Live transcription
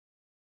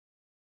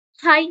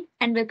Hi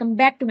and welcome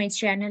back to my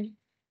channel.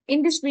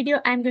 In this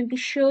video, I'm going to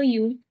show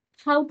you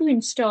how to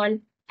install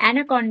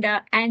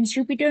Anaconda and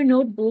Jupyter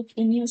Notebook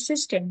in your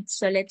system.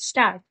 So let's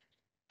start.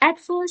 At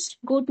first,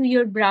 go to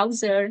your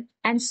browser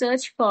and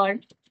search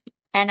for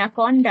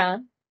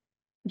Anaconda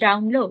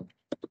download.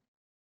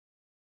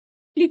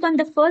 Click on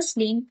the first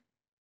link,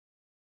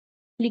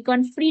 click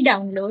on free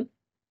download.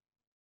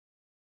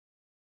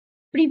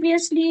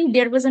 Previously,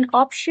 there was an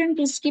option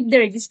to skip the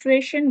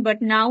registration,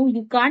 but now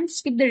you can't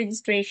skip the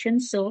registration.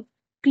 So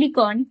click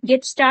on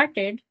get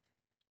started.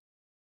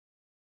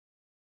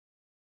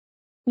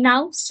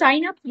 Now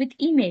sign up with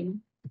email.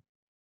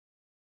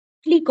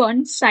 Click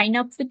on sign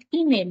up with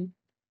email.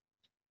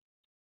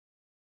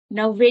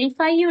 Now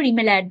verify your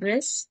email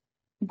address.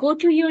 Go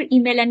to your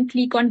email and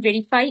click on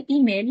verify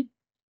email.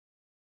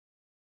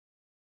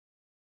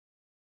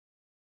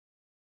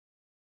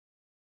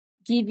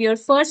 Give your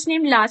first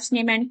name, last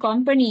name and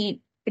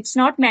company. It's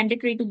not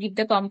mandatory to give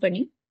the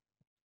company.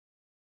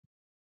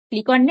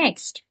 Click on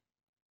next.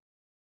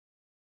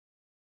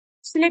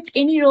 Select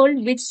any role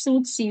which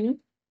suits you.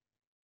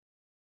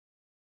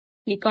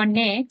 Click on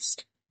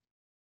next.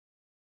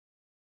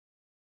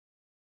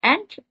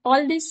 And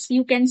all this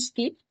you can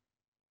skip.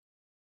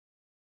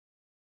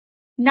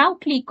 Now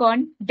click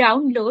on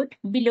download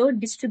below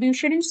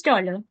distribution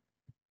installer.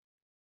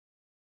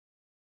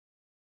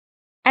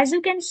 As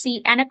you can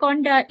see,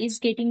 Anaconda is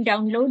getting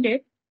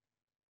downloaded.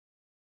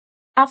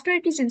 After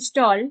it is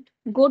installed,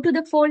 go to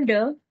the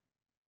folder.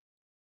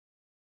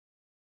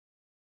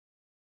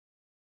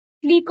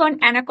 Click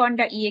on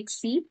Anaconda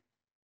exe.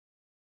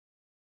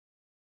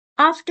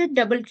 After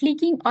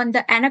double-clicking on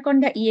the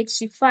Anaconda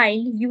exe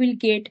file, you will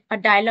get a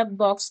dialog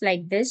box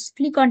like this.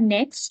 Click on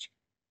Next.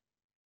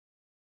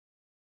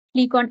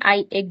 Click on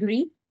I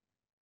agree.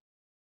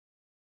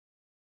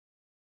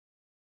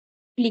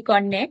 Click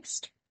on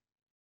Next.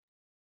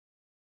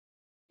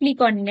 Click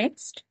on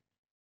Next.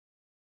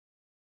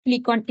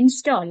 Click on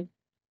Install.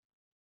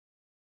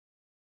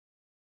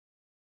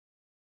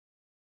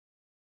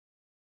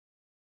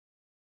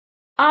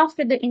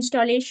 After the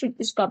installation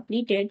is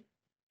completed,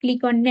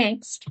 click on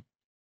Next.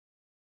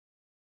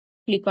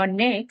 Click on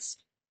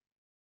Next.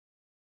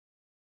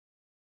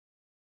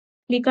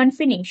 Click on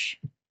Finish.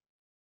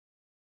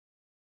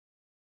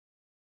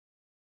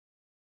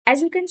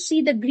 As you can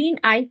see, the green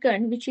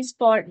icon, which is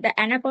for the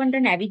Anaconda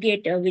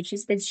Navigator, which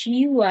is the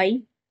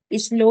GUI,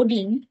 is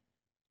loading.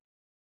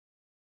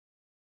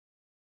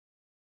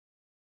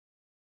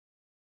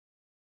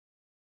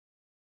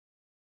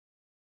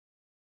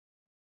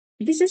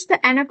 This is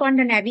the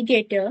Anaconda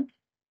Navigator.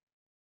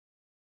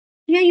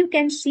 Here you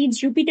can see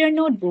Jupyter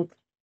Notebook.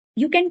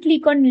 You can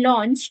click on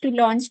Launch to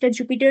launch the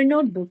Jupyter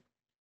Notebook.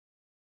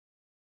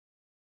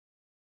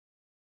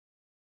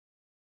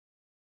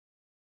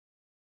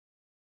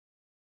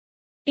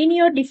 In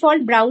your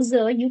default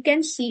browser, you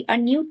can see a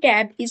new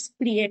tab is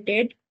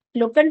created,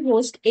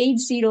 localhost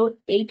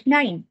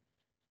 8089.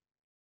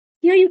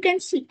 Here you can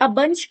see a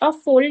bunch of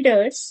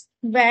folders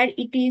where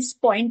it is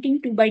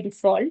pointing to by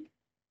default.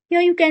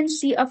 Here you can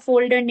see a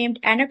folder named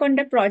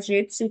Anaconda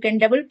Projects. You can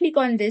double click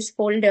on this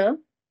folder.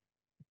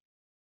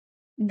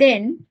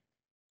 Then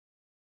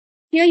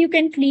here you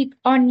can click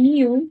on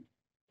New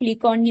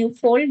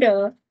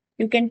folder.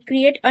 You can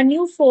create a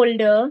new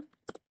folder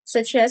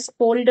such as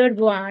folder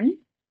 1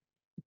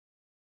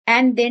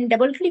 and then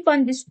double click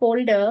on this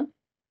folder,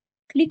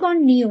 click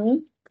on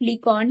New,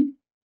 click on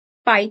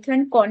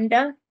Python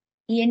Conda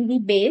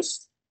env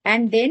base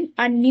and then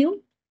a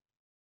new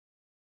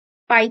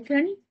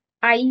Python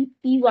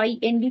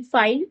ipynv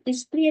file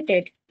is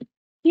created.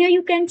 Here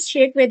you can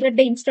check whether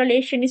the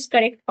installation is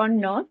correct or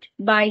not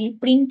by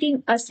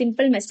printing a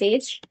simple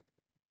message,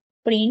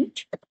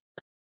 print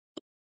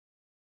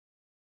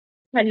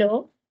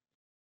hello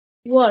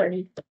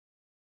world.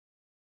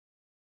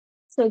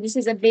 So this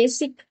is a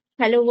basic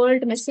hello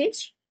world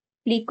message.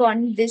 Click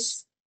on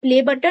this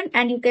play button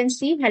and you can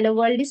see hello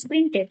world is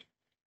printed.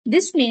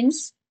 This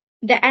means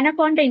the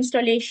Anaconda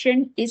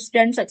installation is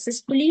done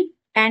successfully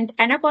and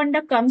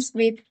Anaconda comes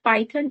with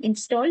Python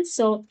installed.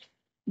 So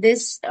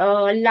this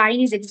line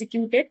is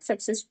executed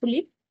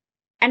successfully.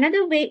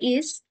 Another way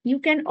is you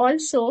can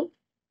also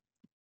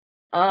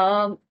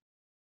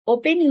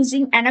open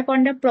using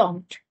Anaconda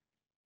prompt.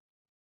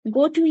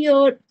 Go to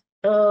your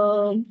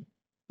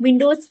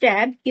Windows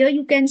tab. Here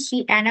you can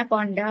see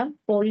Anaconda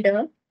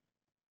folder.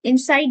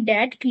 Inside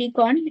that, click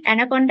on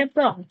Anaconda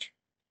prompt.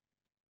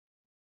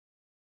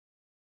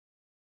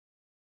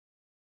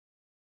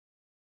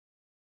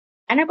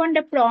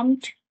 Anaconda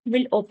prompt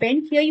will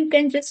open. Here you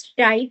can just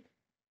type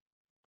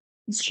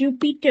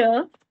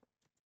Jupyter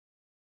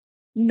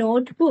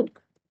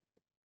Notebook.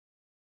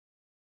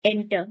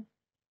 Enter.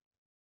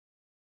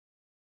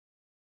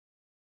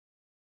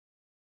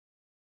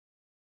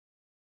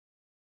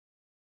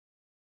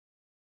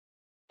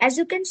 As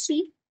you can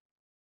see,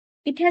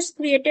 it has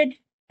created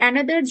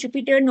another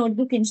Jupyter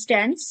Notebook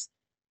instance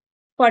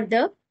for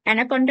the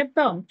Anaconda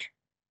prompt.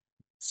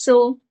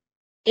 So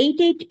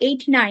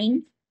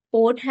 8889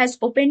 port has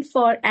opened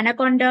for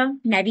Anaconda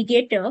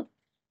Navigator.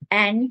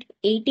 and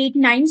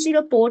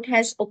 8890 port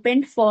has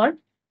opened for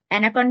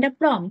Anaconda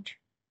prompt.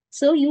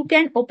 So you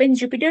can open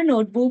Jupyter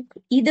Notebook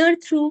either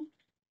through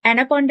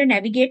Anaconda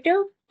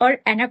Navigator or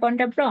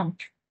Anaconda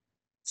prompt.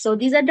 So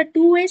these are the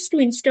two ways to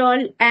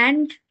install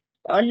and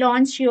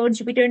launch your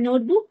Jupyter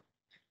Notebook.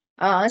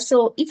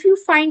 So if you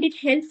find it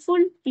helpful,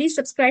 please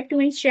subscribe to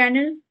my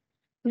channel,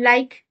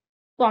 like,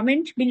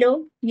 comment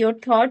below your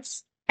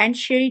thoughts, and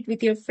share it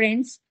with your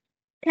friends.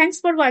 Thanks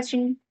for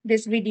watching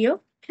this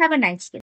video. Have a nice day.